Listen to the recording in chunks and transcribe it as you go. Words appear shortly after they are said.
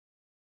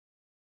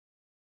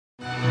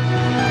Hi,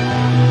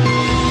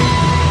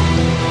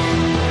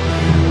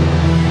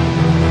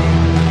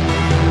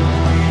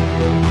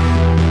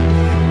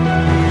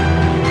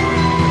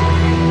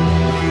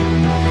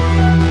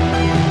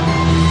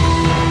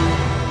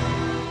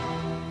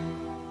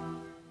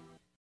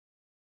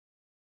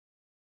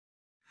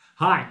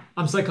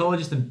 I'm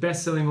psychologist and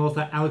best-selling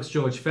author Alex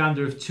George,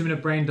 founder of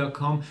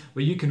 2minutebrain.com,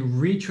 where you can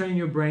retrain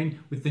your brain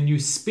with the new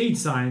speed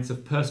science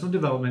of personal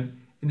development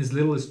in as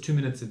little as 2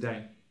 minutes a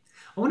day.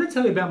 I want to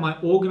tell you about my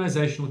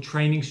organizational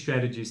training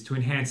strategies to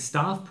enhance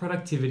staff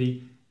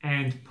productivity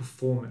and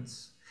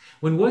performance.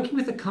 When working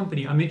with a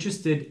company, I'm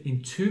interested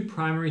in two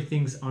primary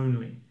things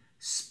only: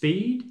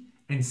 speed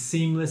and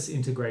seamless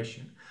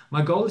integration.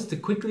 My goal is to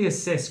quickly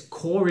assess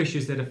core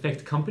issues that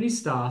affect company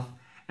staff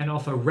and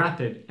offer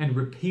rapid and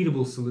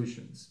repeatable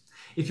solutions.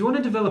 If you want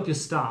to develop your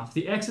staff,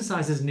 the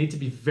exercises need to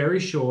be very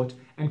short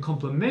and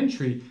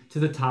complementary to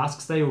the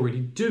tasks they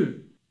already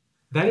do.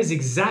 That is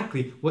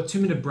exactly what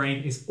 2-Minute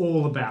Brain is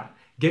all about: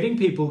 getting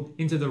people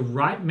into the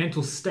right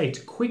mental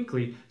state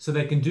quickly so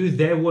they can do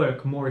their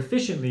work more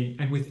efficiently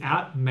and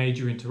without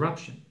major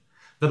interruption.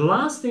 The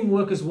last thing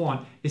workers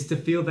want is to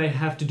feel they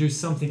have to do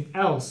something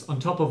else on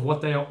top of what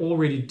they are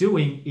already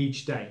doing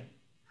each day.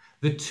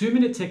 The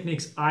 2-minute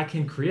techniques I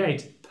can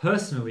create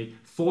personally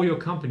for your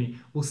company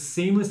will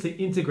seamlessly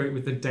integrate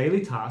with the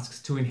daily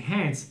tasks to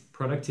enhance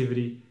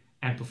productivity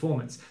and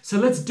performance. So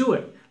let's do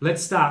it.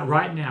 Let's start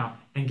right now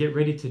and get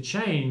ready to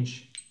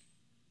change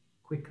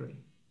quickly.